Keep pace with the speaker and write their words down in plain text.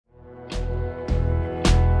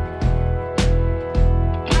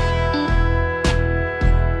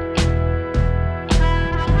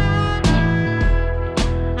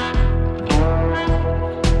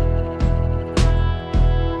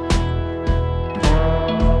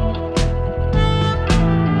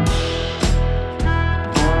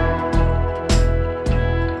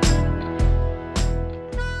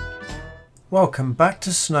Welcome back to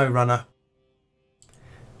Snowrunner.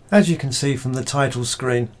 As you can see from the title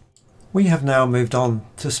screen, we have now moved on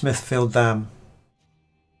to Smithville Dam.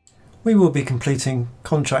 We will be completing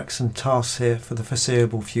contracts and tasks here for the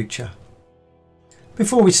foreseeable future.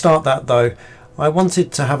 Before we start that though, I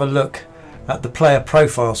wanted to have a look at the player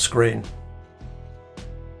profile screen.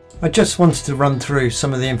 I just wanted to run through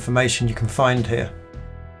some of the information you can find here.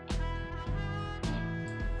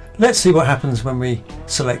 Let's see what happens when we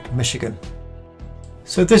select Michigan.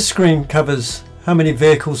 So this screen covers how many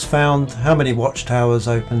vehicles found, how many watchtowers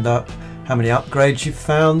opened up, how many upgrades you've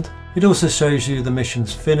found. It also shows you the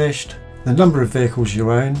missions finished, the number of vehicles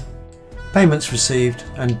you own, payments received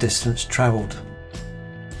and distance travelled.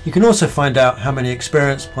 You can also find out how many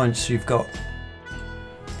experience points you've got.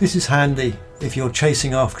 This is handy if you're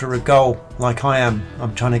chasing after a goal like I am.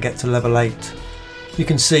 I'm trying to get to level 8. You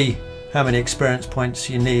can see how many experience points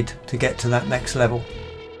you need to get to that next level.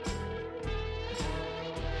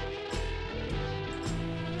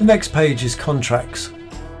 The next page is contracts.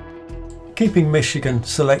 Keeping Michigan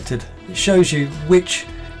selected, it shows you which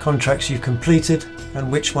contracts you've completed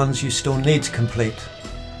and which ones you still need to complete.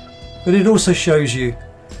 But it also shows you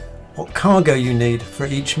what cargo you need for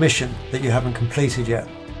each mission that you haven't completed yet.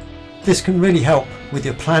 This can really help with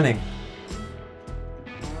your planning.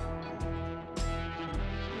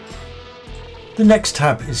 The next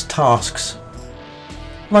tab is tasks.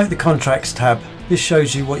 Like the contracts tab, this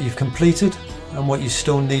shows you what you've completed and what you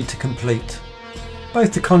still need to complete.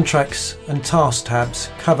 Both the contracts and task tabs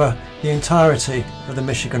cover the entirety of the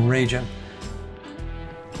Michigan region.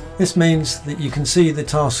 This means that you can see the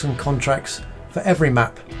tasks and contracts for every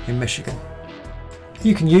map in Michigan.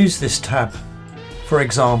 You can use this tab. For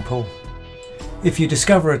example, if you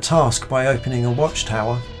discover a task by opening a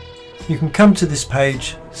watchtower, you can come to this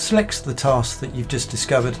page, select the task that you've just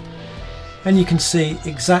discovered, and you can see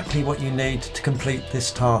exactly what you need to complete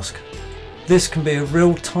this task. This can be a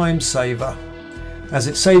real time saver, as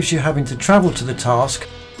it saves you having to travel to the task,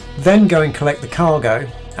 then go and collect the cargo,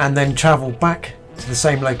 and then travel back to the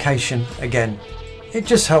same location again. It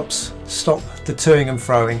just helps stop the toing and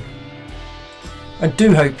froing. I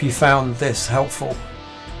do hope you found this helpful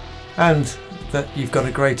and that you've got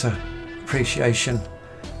a greater appreciation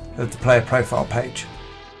of the player profile page.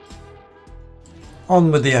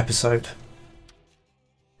 On with the episode.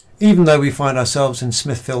 Even though we find ourselves in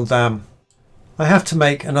Smithville Dam, I have to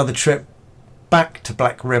make another trip back to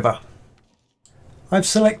Black River. I've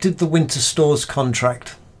selected the winter stores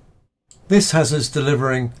contract. This has us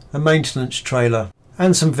delivering a maintenance trailer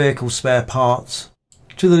and some vehicle spare parts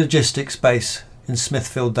to the logistics base in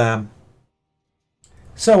Smithville Dam.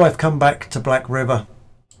 So I've come back to Black River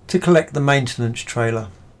to collect the maintenance trailer.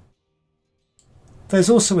 There's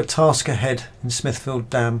also a task ahead in Smithville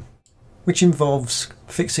Dam which involves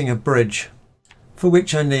fixing a bridge, for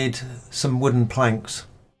which I need some wooden planks.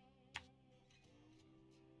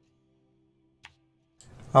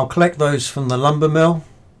 I'll collect those from the lumber mill,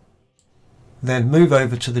 then move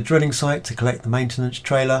over to the drilling site to collect the maintenance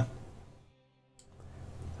trailer,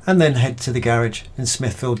 and then head to the garage in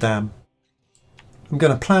Smithville Dam. I'm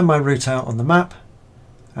going to plan my route out on the map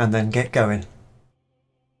and then get going.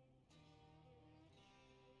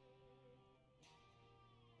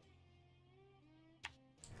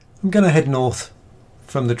 I'm going to head north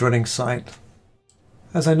from the drilling site,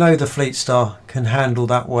 as I know the Fleetstar can handle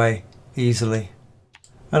that way easily,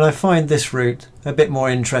 and I find this route a bit more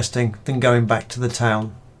interesting than going back to the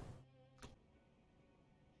town.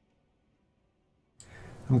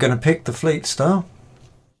 I'm going to pick the Fleetstar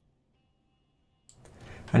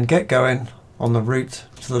and get going on the route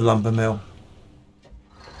to the lumber mill.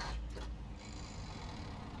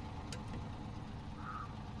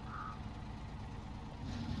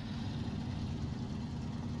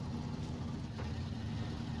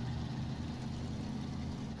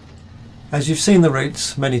 As you've seen the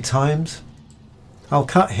routes many times, I'll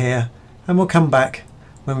cut here and we'll come back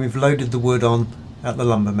when we've loaded the wood on at the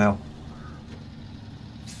lumber mill.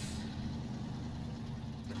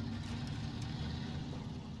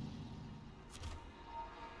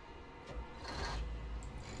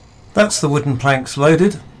 That's the wooden planks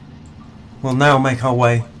loaded. We'll now make our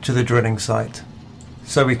way to the drilling site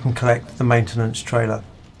so we can collect the maintenance trailer.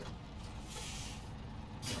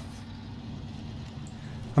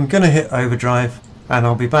 I'm going to hit overdrive and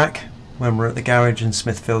I'll be back when we're at the garage in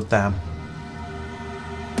Smithville Dam.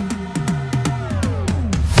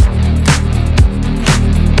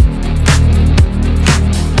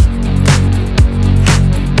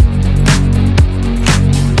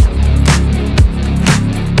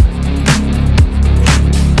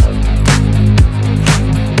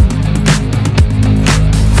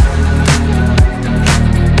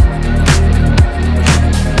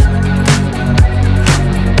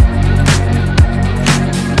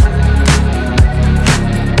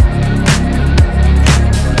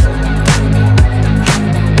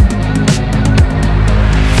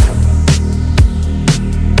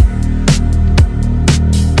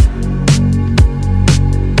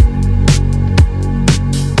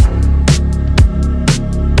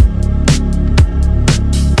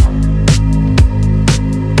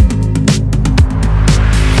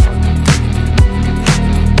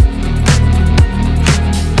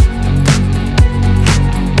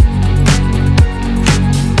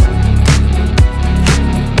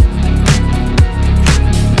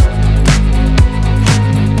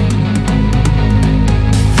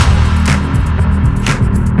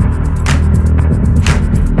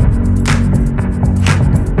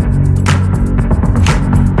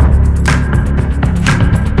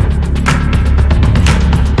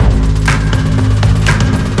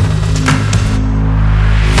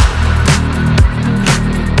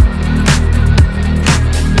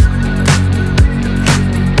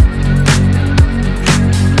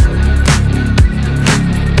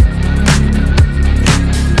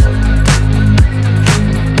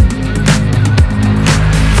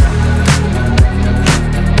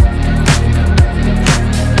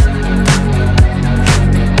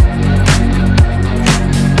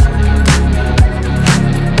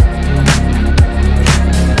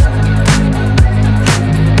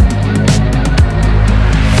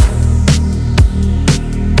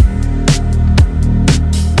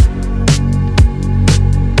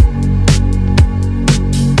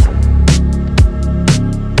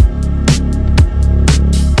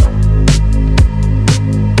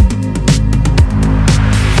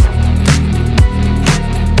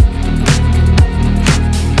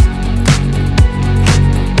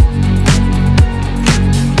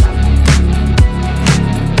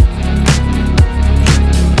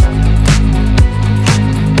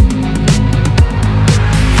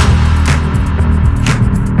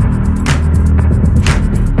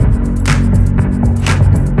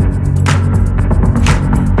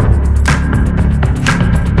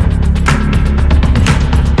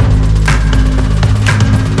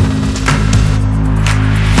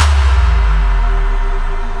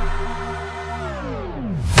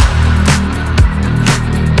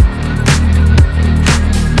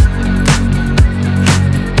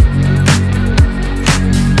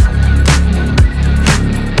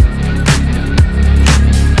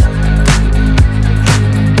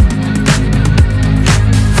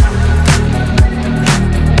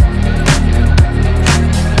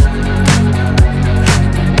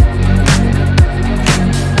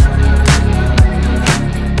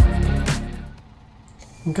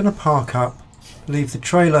 I'm going to park up, leave the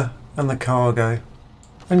trailer and the cargo,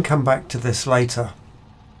 and come back to this later.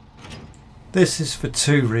 This is for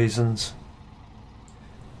two reasons.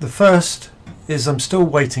 The first is I'm still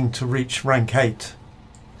waiting to reach rank 8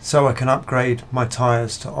 so I can upgrade my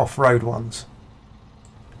tyres to off-road ones.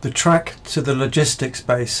 The track to the logistics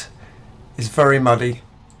base is very muddy,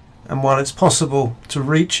 and while it's possible to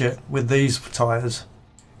reach it with these tyres,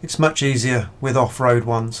 it's much easier with off-road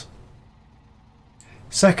ones.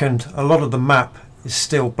 Second, a lot of the map is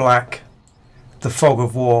still black, the fog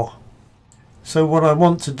of war. So what I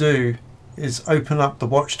want to do is open up the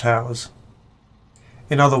watchtowers.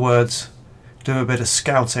 In other words, do a bit of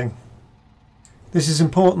scouting. This is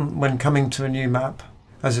important when coming to a new map,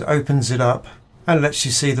 as it opens it up and lets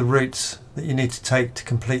you see the routes that you need to take to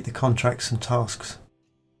complete the contracts and tasks.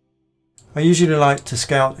 I usually like to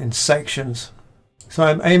scout in sections, so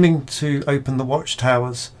I'm aiming to open the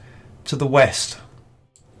watchtowers to the west,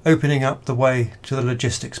 opening up the way to the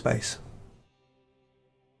logistics base.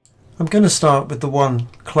 I'm going to start with the one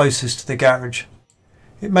closest to the garage.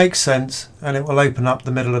 It makes sense and it will open up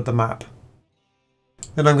the middle of the map.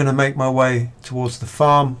 Then I'm going to make my way towards the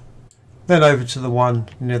farm, then over to the one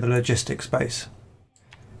near the logistics base.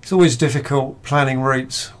 It's always difficult planning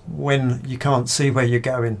routes when you can't see where you're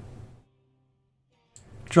going.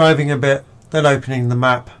 Driving a bit, then opening the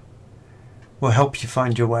map will help you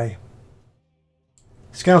find your way.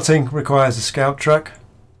 Scouting requires a scout truck,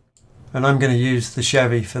 and I'm going to use the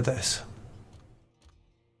Chevy for this.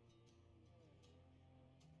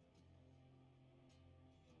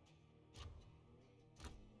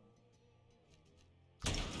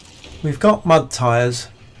 We've got mud tyres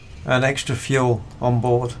and extra fuel on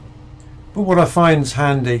board, but what I find is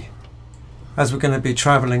handy, as we're going to be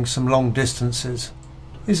travelling some long distances,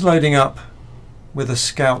 is loading up with a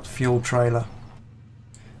scout fuel trailer.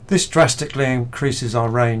 This drastically increases our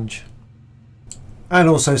range and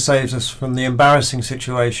also saves us from the embarrassing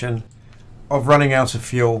situation of running out of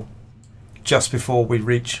fuel just before we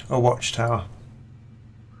reach a watchtower.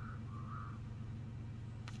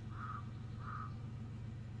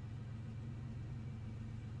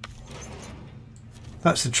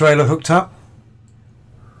 That's the trailer hooked up.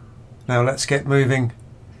 Now let's get moving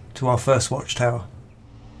to our first watchtower.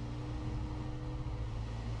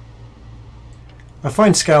 I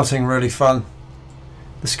find scouting really fun.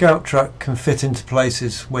 The scout truck can fit into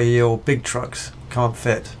places where your big trucks can't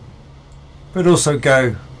fit, but also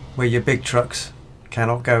go where your big trucks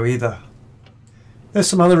cannot go either. There's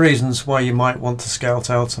some other reasons why you might want to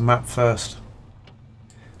scout out a map first.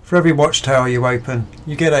 For every watchtower you open,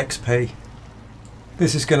 you get XP.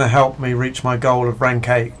 This is going to help me reach my goal of rank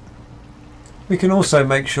 8. We can also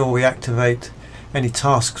make sure we activate any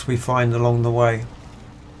tasks we find along the way.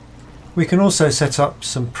 We can also set up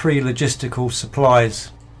some pre-logistical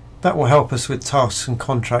supplies that will help us with tasks and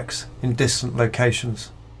contracts in distant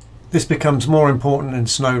locations. This becomes more important in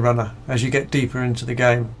Snowrunner as you get deeper into the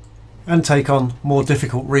game and take on more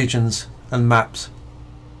difficult regions and maps.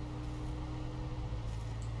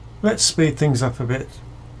 Let's speed things up a bit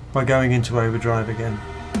by going into overdrive again.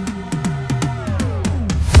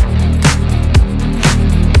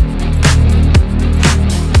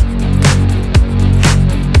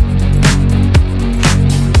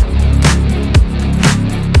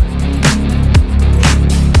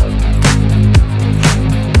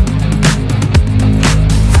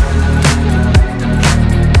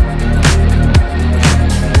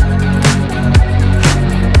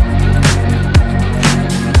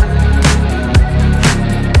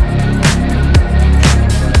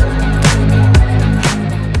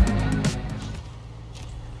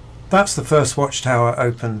 That's the first watchtower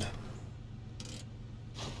opened.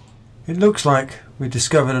 It looks like we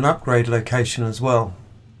discovered an upgrade location as well.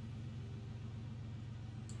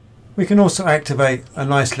 We can also activate a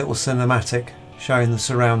nice little cinematic showing the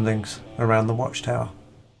surroundings around the watchtower.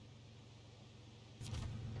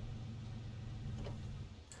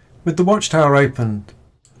 With the watchtower opened,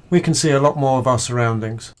 we can see a lot more of our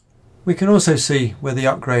surroundings. We can also see where the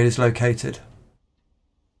upgrade is located.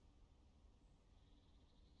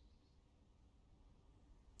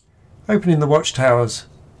 Opening the watchtowers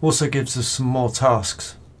also gives us some more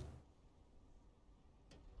tasks.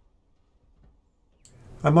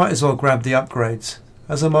 I might as well grab the upgrades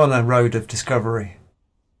as I'm on a road of discovery.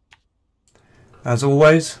 As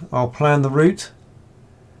always, I'll plan the route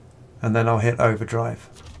and then I'll hit overdrive.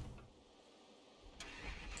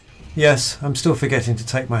 Yes, I'm still forgetting to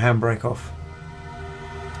take my handbrake off.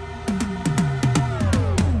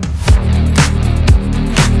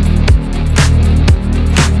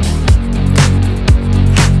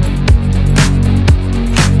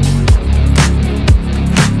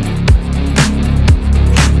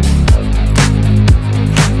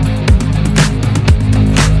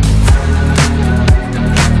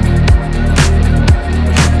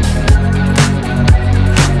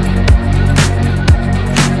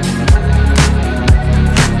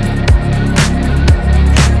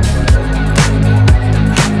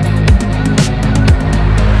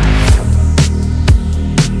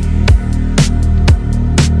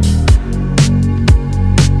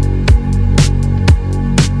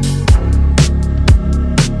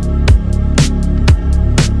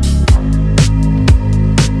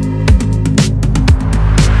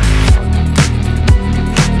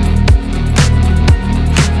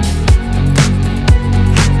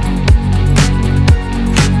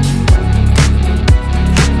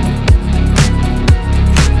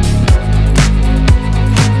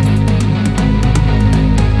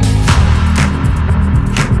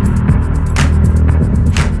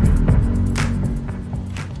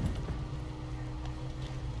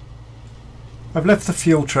 I've left the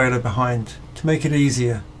fuel trailer behind to make it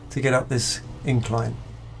easier to get up this incline.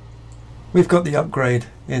 We've got the upgrade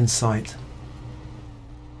in sight.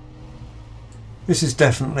 This is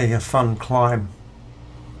definitely a fun climb.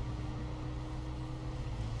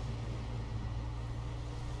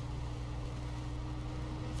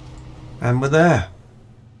 And we're there.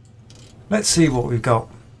 Let's see what we've got.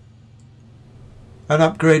 An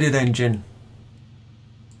upgraded engine.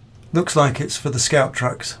 Looks like it's for the scout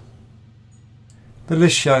trucks. The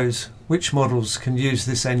list shows which models can use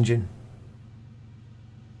this engine.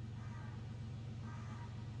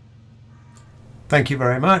 Thank you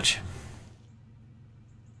very much.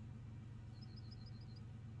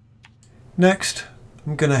 Next,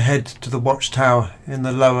 I'm going to head to the watchtower in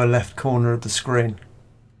the lower left corner of the screen.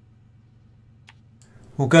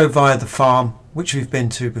 We'll go via the farm, which we've been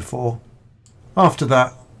to before. After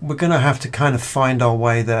that, we're going to have to kind of find our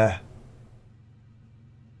way there.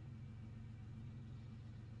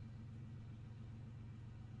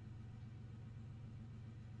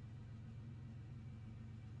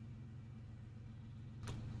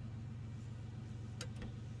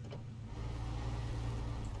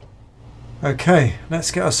 Okay, let's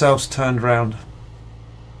get ourselves turned round.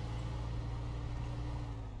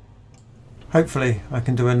 Hopefully I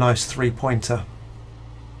can do a nice three-pointer.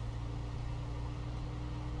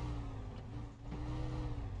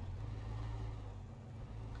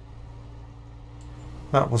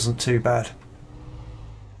 That wasn't too bad.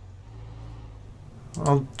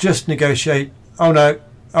 I'll just negotiate. Oh no,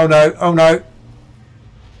 oh no, oh no.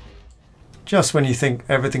 Just when you think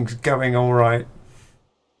everything's going all right.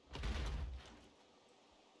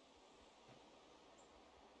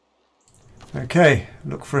 Okay,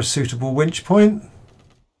 look for a suitable winch point.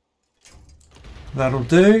 That'll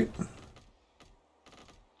do.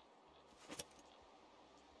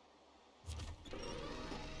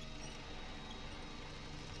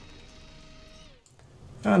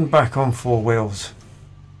 And back on four wheels.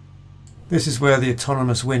 This is where the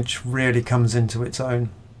autonomous winch really comes into its own.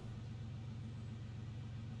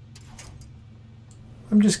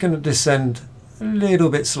 I'm just going to descend a little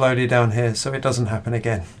bit slowly down here so it doesn't happen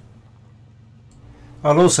again.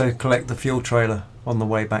 I'll also collect the fuel trailer on the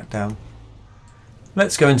way back down.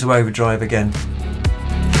 Let's go into overdrive again.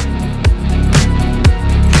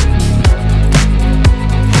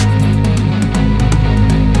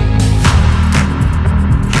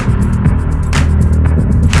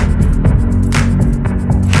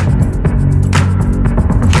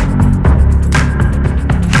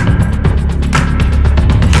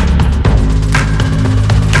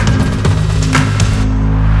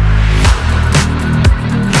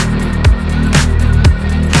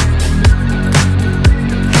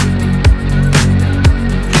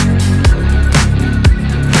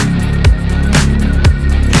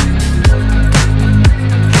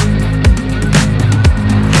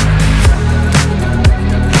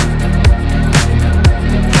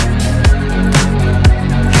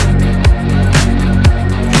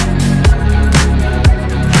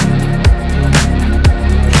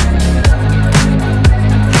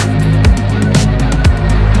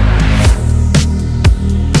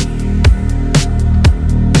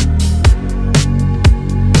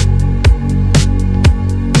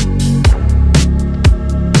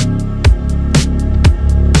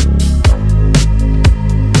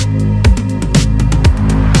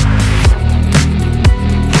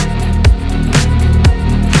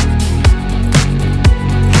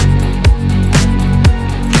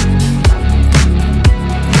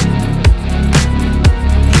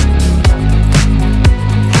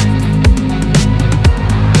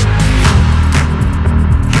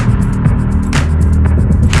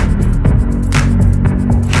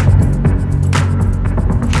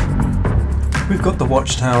 We've got the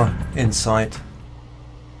watchtower in sight.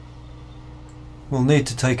 We'll need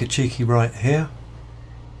to take a cheeky right here.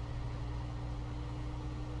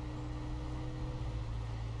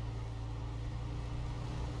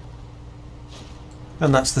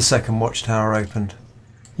 And that's the second watchtower opened.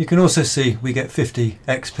 You can also see we get 50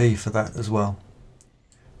 XP for that as well.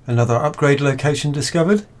 Another upgrade location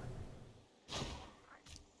discovered.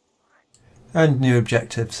 And new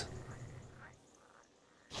objectives.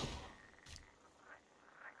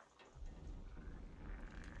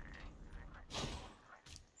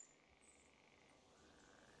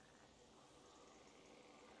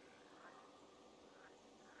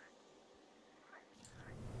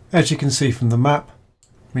 As you can see from the map,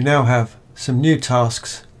 we now have some new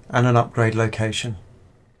tasks and an upgrade location.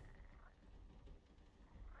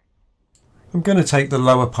 I'm going to take the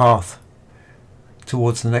lower path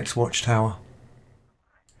towards the next watchtower.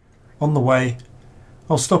 On the way,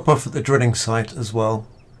 I'll stop off at the drilling site as well.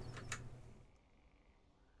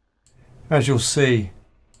 As you'll see,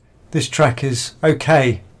 this track is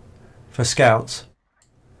okay for scouts,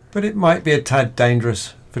 but it might be a tad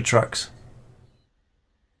dangerous for trucks.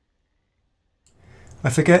 I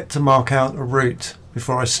forget to mark out a route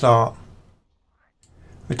before I start.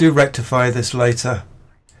 I do rectify this later,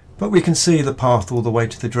 but we can see the path all the way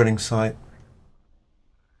to the drilling site.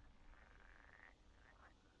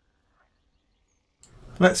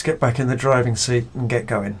 Let's get back in the driving seat and get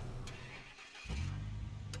going.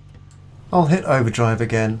 I'll hit overdrive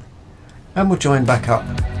again and we'll join back up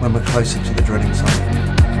when we're closer to the drilling site.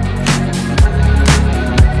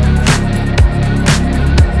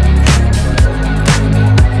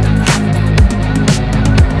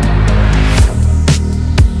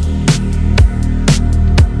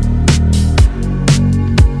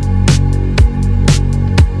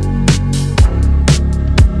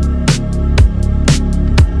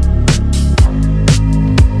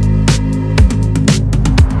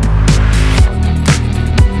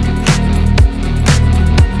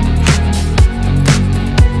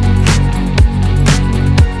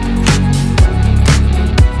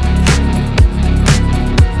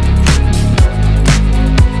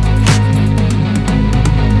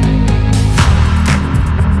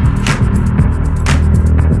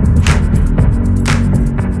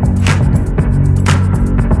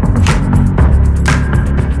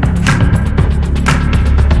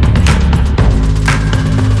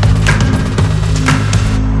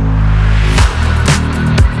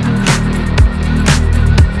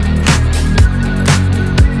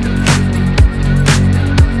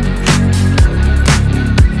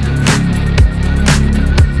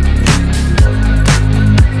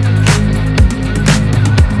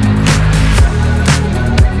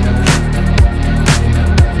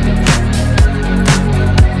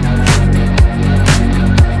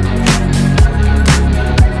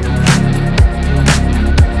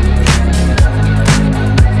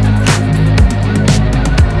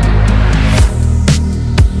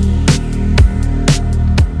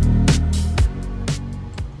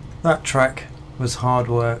 That track was hard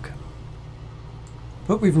work,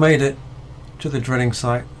 but we've made it to the drilling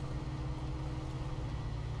site.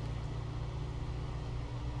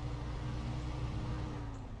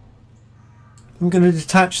 I'm going to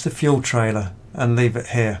detach the fuel trailer and leave it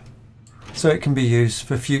here so it can be used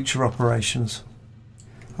for future operations.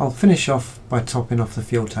 I'll finish off by topping off the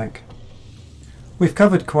fuel tank. We've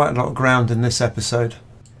covered quite a lot of ground in this episode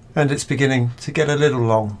and it's beginning to get a little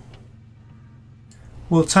long.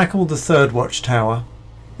 We'll tackle the third watchtower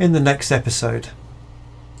in the next episode.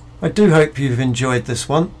 I do hope you've enjoyed this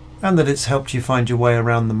one and that it's helped you find your way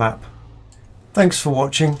around the map. Thanks for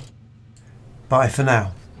watching. Bye for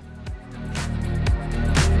now.